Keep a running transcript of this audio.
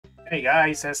Hey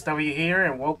guys, SW here,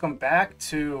 and welcome back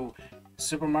to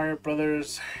Super Mario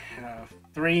Brothers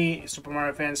 3 Super Mario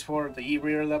Advance 4, the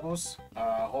E-Reader levels.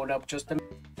 Hold up just a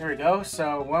minute. Here we go.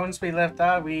 So once we left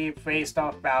out, we faced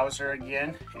off Bowser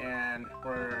again, and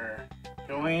we're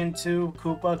going into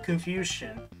Koopaling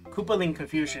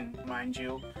Confusion, mind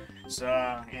you. So,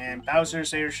 and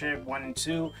Bowser's Airship 1 and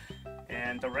 2.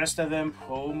 And the rest of them,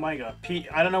 oh my god.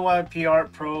 I don't know what PR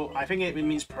Pro, I think it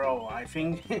means Pro. I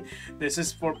think this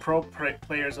is for Pro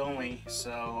players only. So,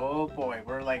 oh boy,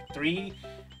 we're like three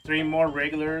more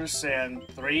regulars and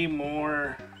three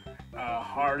more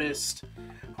hardest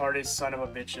son of a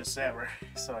bitches ever.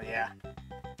 So yeah.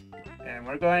 And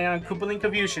we're going on Koopaling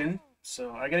Confusion.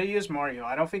 So I gotta use Mario.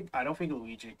 I don't think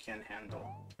Luigi can handle.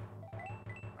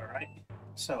 Alright.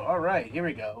 So alright, here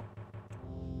we go.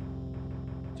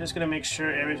 Just gonna make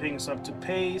sure everything's up to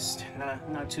pace,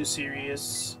 not too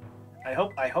serious. I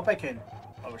hope I can.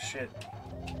 Oh shit.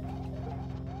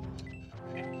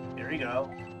 Okay, here we go.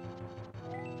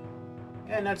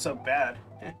 Yeah, not so bad.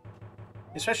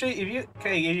 Especially if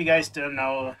you guys don't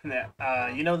know that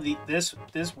you know this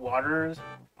waters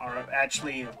are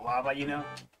actually lava. You know,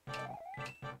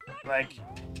 like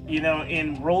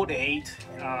in Road 8.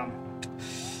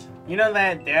 You know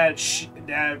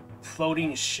that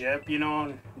floating ship, you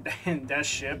know, that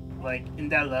ship, like in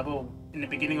that level in the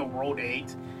beginning of Road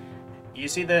 8. You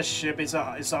see that ship is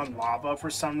on lava for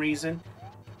some reason.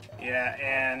 Yeah,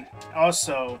 and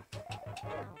also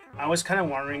I was kind of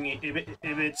wondering if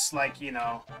it's like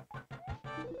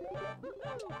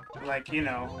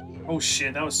oh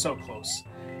shit, that was so close.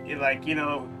 Like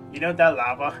that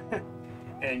lava,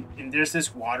 and there's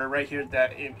this water right here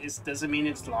that it doesn't mean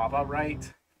it's lava,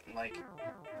 right? Like,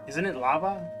 isn't it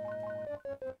lava?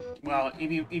 Well,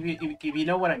 if you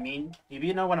know what I mean, if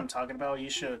you know what I'm talking about, you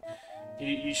should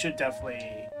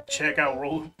definitely check out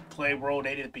Play World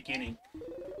 8 at the beginning,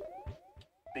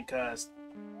 because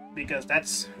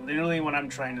that's literally what I'm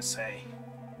trying to say.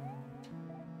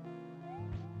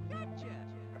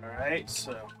 All right,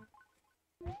 so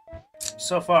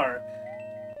far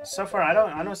I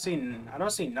don't see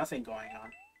nothing going on.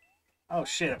 Oh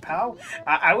shit, a POW?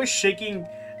 I was shaking.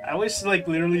 I was like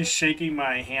literally shaking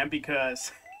my hand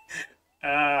because,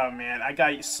 oh man, I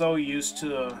got so used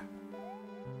to,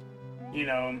 the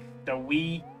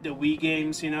Wii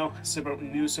games, new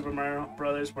Super Mario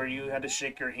Brothers, where you had to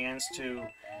shake your hands to,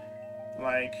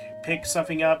 like, pick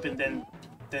something up and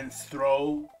then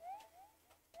throw.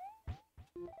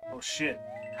 Oh shit,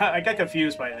 I got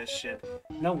confused by this shit.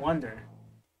 No wonder.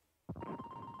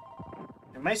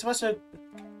 Am I supposed to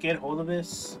get hold of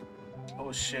this?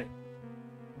 Oh shit.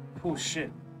 Oh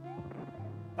shit.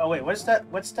 Oh wait, what's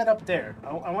that up there?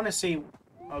 I want to see.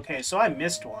 Okay, so I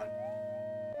missed one.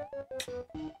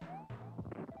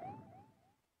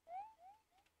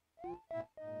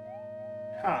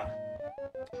 Huh.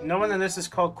 No wonder this is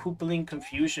called Koopaling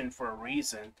Confusion for a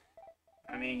reason.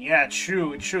 I mean, yeah,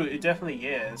 true, it definitely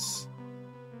is.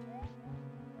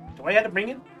 Do I have to bring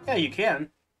it? Yeah, you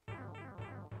can.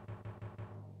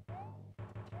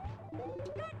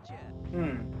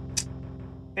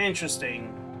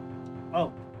 Interesting.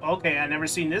 Oh, okay, I never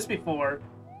seen this before.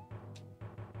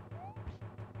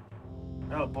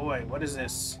 Oh boy, what is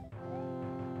this?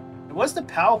 What's the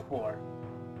POW for?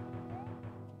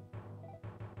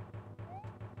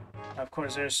 Of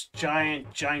course, there's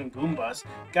giant Goombas.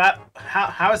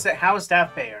 How is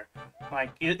that fair? Like,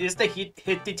 is the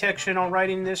hit detection alright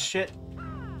in this shit?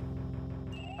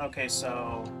 Okay,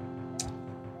 so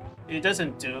it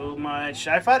doesn't do much.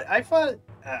 I thought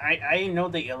I know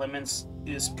the elements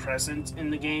is present in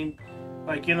the game,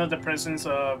 like the presence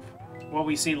of what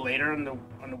we see later on the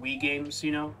Wii games,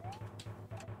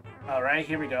 All right,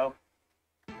 here we go.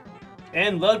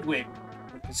 And Ludwig.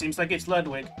 It seems like it's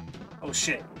Ludwig. Oh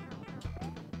shit.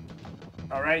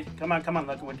 All right, come on,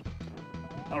 Ludwig.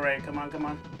 All right, come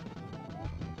on.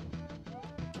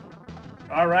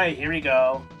 All right, here we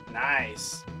go.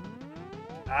 Nice.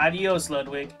 Adios,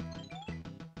 Ludwig.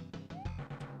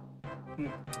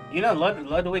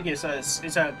 Ludwig is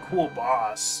a cool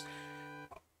boss.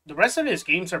 The rest of his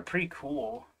games are pretty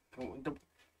cool.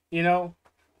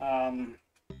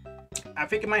 I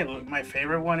think my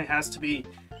favorite one, it has to be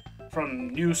from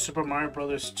New Super Mario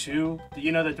Brothers 2. The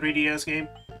 3DS game.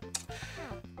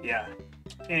 Yeah.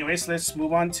 Anyways, let's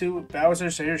move on to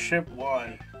Bowser's Airship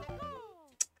 1.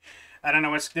 I don't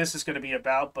know what this is going to be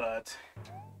about, but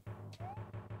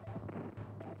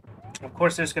of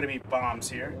course there's going to be bombs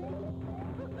here.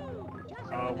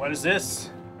 What is this?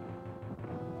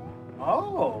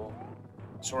 Oh,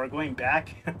 so we're going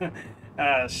back.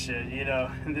 Ah, shit.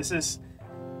 This is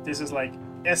like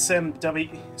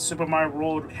SMW Super Mario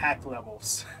World hack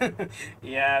levels.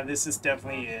 Yeah, this is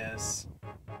definitely is.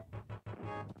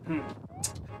 Hmm.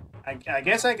 I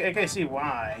guess I can see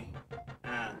why.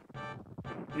 Uh,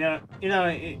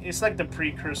 it's like the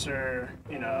precursor,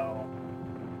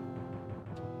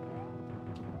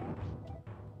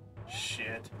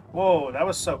 Shit. Whoa, that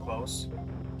was so close.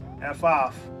 F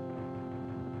off.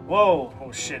 Whoa,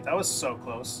 oh shit, that was so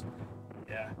close.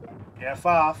 Yeah. F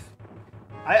off.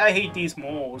 I hate these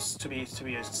moles to be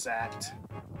exact.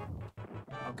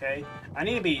 Okay? I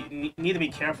need to be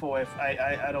careful if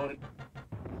I don't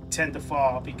tend to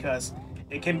fall because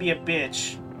it can be a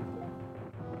bitch.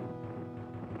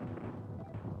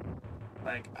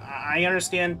 Like I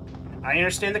understand I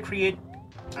understand the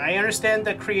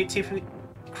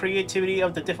creativity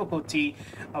of the difficulty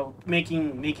of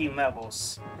making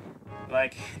levels.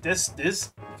 Like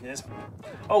this.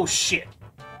 Oh shit.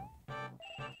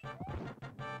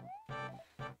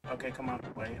 Okay, come on.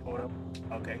 Wait, hold up.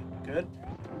 Okay, good.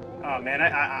 Oh man,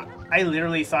 I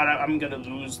literally thought I'm gonna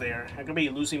lose there. I'm gonna be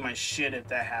losing my shit if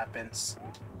that happens.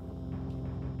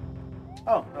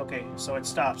 Oh, okay, so it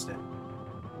stops then.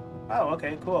 Oh,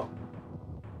 okay, cool.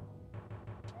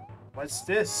 What's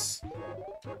this?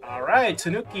 Alright,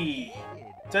 Tanuki!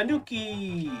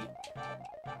 Tanuki!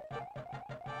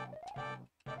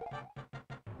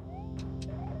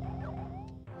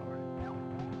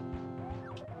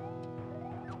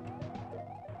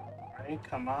 Alright,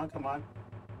 come on, come on.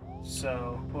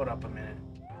 So, hold up a minute.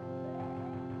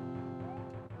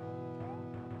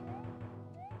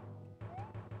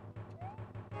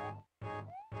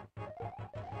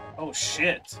 Oh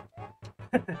shit!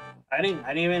 I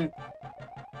didn't even.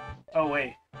 Oh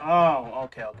wait. Oh,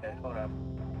 okay, hold up.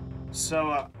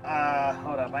 So,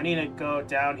 hold up. I need to go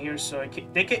down here so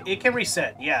it can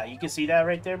reset. Yeah, you can see that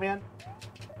right there, man.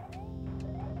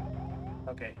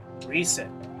 Okay, reset.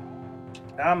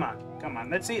 Come on.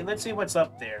 Let's see what's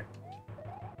up there.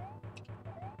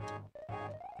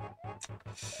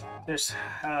 There's.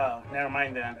 Oh, never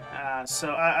mind then.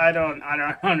 So I don't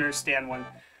understand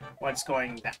what's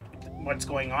going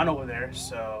on over there.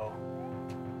 So,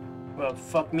 well,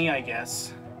 fuck me, I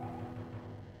guess.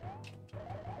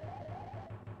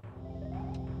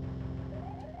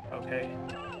 Okay.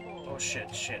 Oh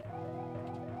shit.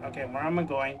 Okay, where am I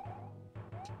going?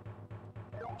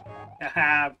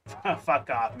 Fuck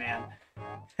off, man.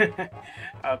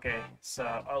 Okay,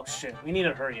 so oh shit, we need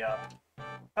to hurry up.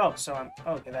 Oh, so I'm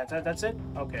okay. That's it.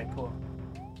 Okay, cool.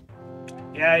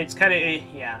 Yeah, it's kind of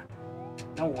yeah.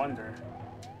 No wonder.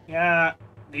 Yeah,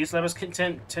 these levels can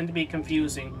tend to be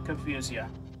confuse ya.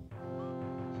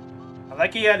 I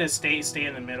like you had to stay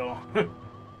in the middle.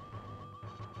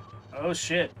 Oh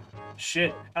shit.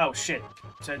 Oh shit.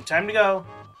 So time to go.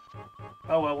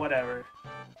 Oh well, whatever.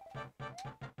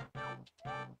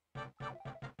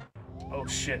 Oh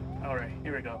shit. Alright,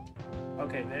 here we go.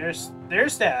 Okay, there's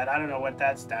that. I don't know what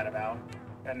that's about.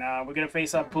 And now we're gonna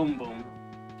face up Boom Boom.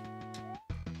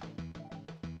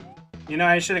 You know,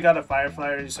 I should have got a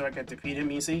Firefly so I could defeat him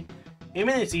easy.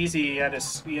 Even it's easy, you had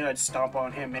to stomp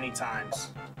on him many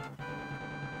times.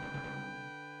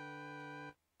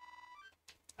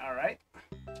 Alright.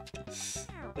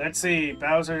 Let's see,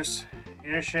 Bowser's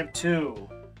Airship 2.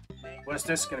 What's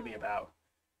this gonna be about?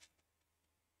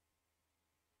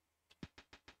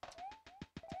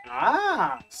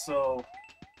 Ah, so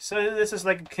this is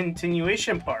like a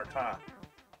continuation part, huh?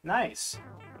 Nice.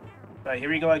 But here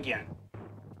we go again.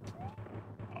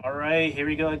 Alright, here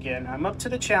we go again. I'm up to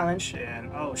the challenge,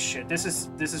 and oh shit, this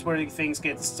is where things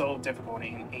get so difficult,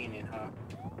 ain't it, huh?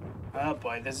 Oh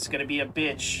boy, this is gonna be a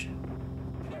bitch.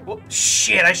 Oh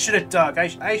shit, I should have ducked.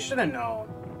 I should have known.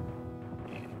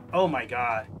 Oh my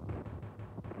god.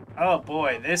 Oh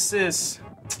boy, this is...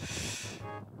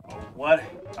 Oh, what?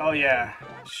 Oh yeah.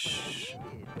 Shh.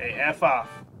 Hey, F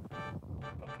off.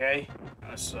 Okay?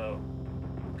 So...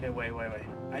 Okay, wait.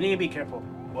 I need to be careful.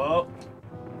 Whoa.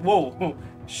 Whoa.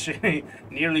 Shit.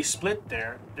 Nearly split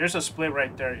there. There's a split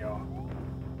right there, y'all.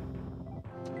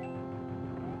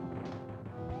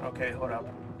 Okay, hold up.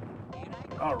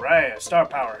 Alright, star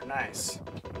power. Nice.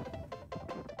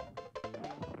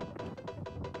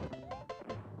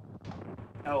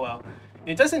 Oh well.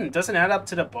 It doesn't add up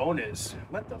to the bonus.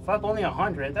 What the fuck? Only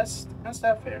 100? That's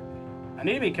not fair. I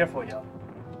need to be careful, y'all.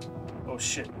 Oh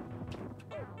shit.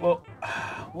 Well,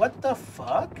 what the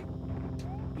fuck?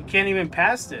 You can't even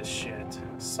pass this shit.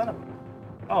 Son of a...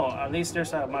 Oh, at least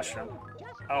there's a mushroom.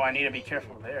 Oh, I need to be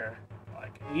careful there.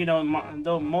 Like, you know,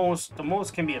 the moles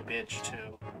can be a bitch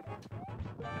too.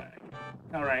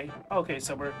 Alright. Okay,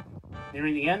 so we're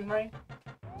nearing the end, right?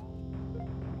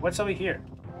 What's over here?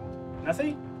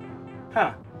 Nothing?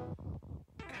 Huh.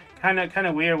 kind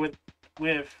of weird with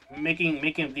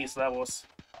making these levels.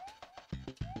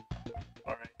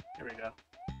 All right, here we go.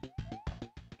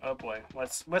 Oh boy,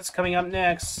 what's coming up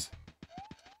next?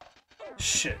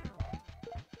 Shit.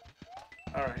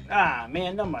 All right. Ah,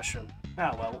 man, no mushroom.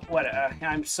 Oh well, what?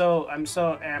 I'm so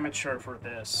amateur for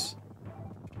this.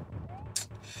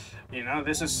 You know,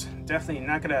 this is definitely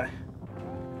not gonna.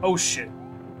 Oh shit.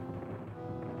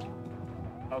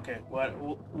 Okay,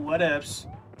 what ifs?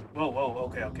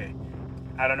 Whoa, okay.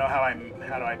 I don't know how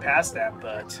do I pass that,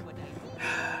 but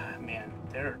man,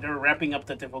 they're wrapping up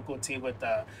the difficulty with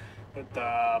the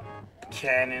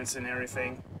cannons and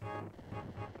everything.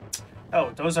 Oh,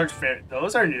 those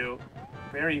are new.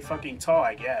 Very fucking tall,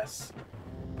 I guess.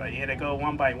 But you had to go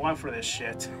one by one for this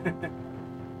shit.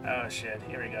 Oh shit,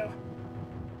 here we go.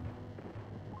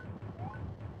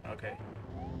 Okay.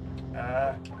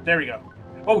 There we go.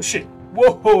 Oh shit.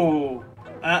 Whoa!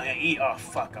 Oh,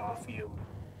 fuck off, you.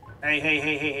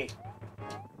 Hey.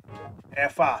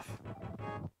 F off.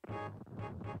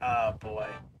 Oh, boy.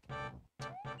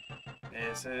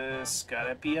 This is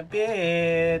gotta be a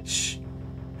bitch.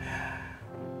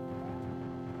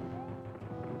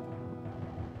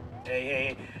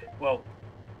 Hey. Whoa.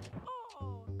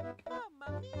 Oh,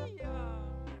 mamma mia!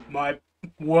 My...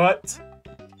 What?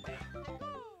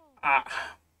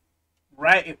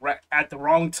 Right at the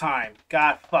wrong time.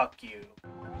 God, fuck you.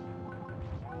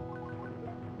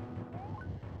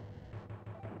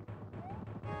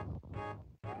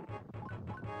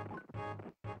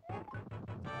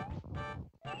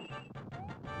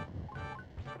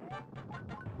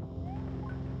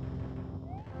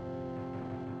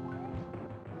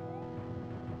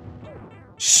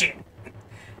 Shit.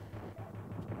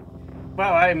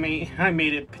 Well, I made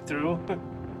it through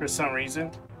for some reason.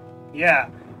 Yeah.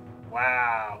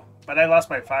 Wow. But I lost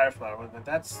my fire flower. But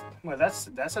that's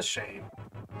a shame.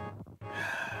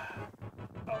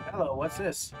 Oh, hello. What's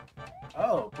this?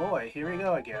 Oh boy, here we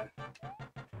go again.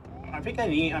 I think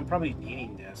I'm probably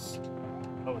needing this.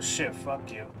 Oh shit,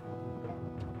 fuck you.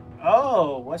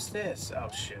 Oh, what's this? Oh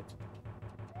shit.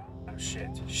 Oh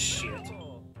shit.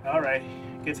 All right.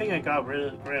 Good thing I got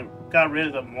rid of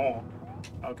the mole.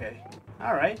 Okay.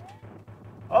 All right.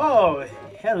 Oh,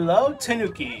 hello,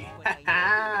 Tanuki.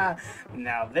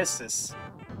 Now this is...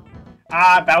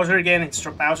 Bowser again.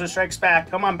 Bowser strikes back.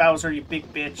 Come on, Bowser, you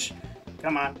big bitch.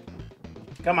 Come on.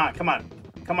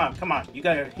 You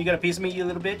got a piece of me, you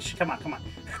little bitch. Come on.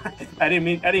 I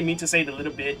didn't mean to say the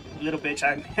little bitch.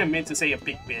 I meant to say a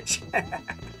big bitch.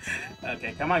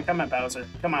 Okay, come on, Bowser.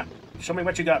 Come on. Show me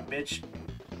what you got, bitch.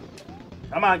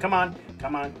 Come on.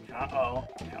 Uh-oh.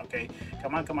 Okay.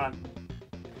 Come on.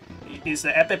 Is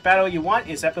the epic battle you want?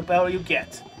 Is epic battle you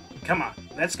get? Come on.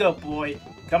 Let's go, boy.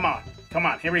 Come on.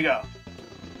 Here we go.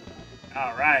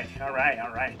 All right.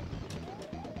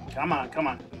 Come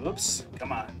on. Oops.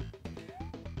 Come on.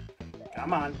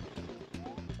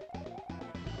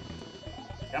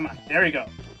 There we go.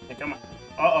 Okay, come on.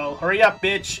 Uh-oh. Hurry up,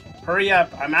 bitch. Hurry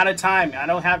up. I'm out of time. I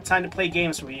don't have time to play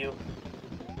games with you.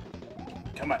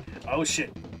 Come on. Oh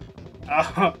shit.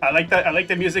 Oh, I like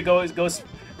the music goes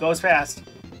fast.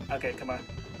 Okay, come on.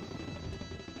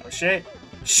 Oh shit.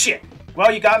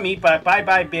 Well, you got me, but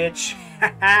bye, bitch.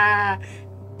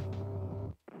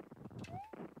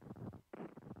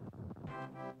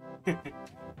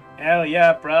 Hell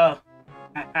yeah, bro.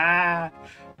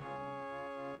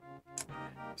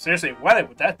 Seriously,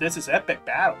 this is epic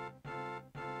battle.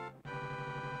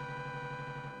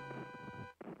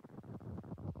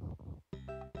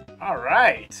 All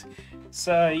right.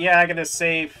 So yeah, I gotta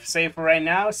save for right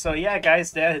now. So yeah,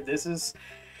 guys, this is...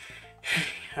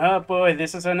 Oh boy,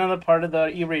 this is another part of the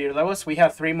E-Reader levels. We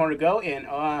have 3 more to go, and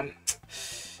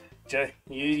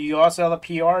you also have a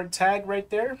PR tag right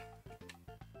there.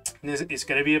 It's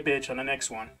gonna be a bitch on the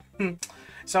next one.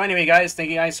 So anyway, guys, thank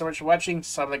you guys so much for watching.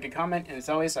 Sub, like, a comment, and as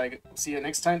always, I see you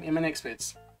next time in my next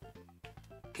vids.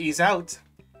 Peace out.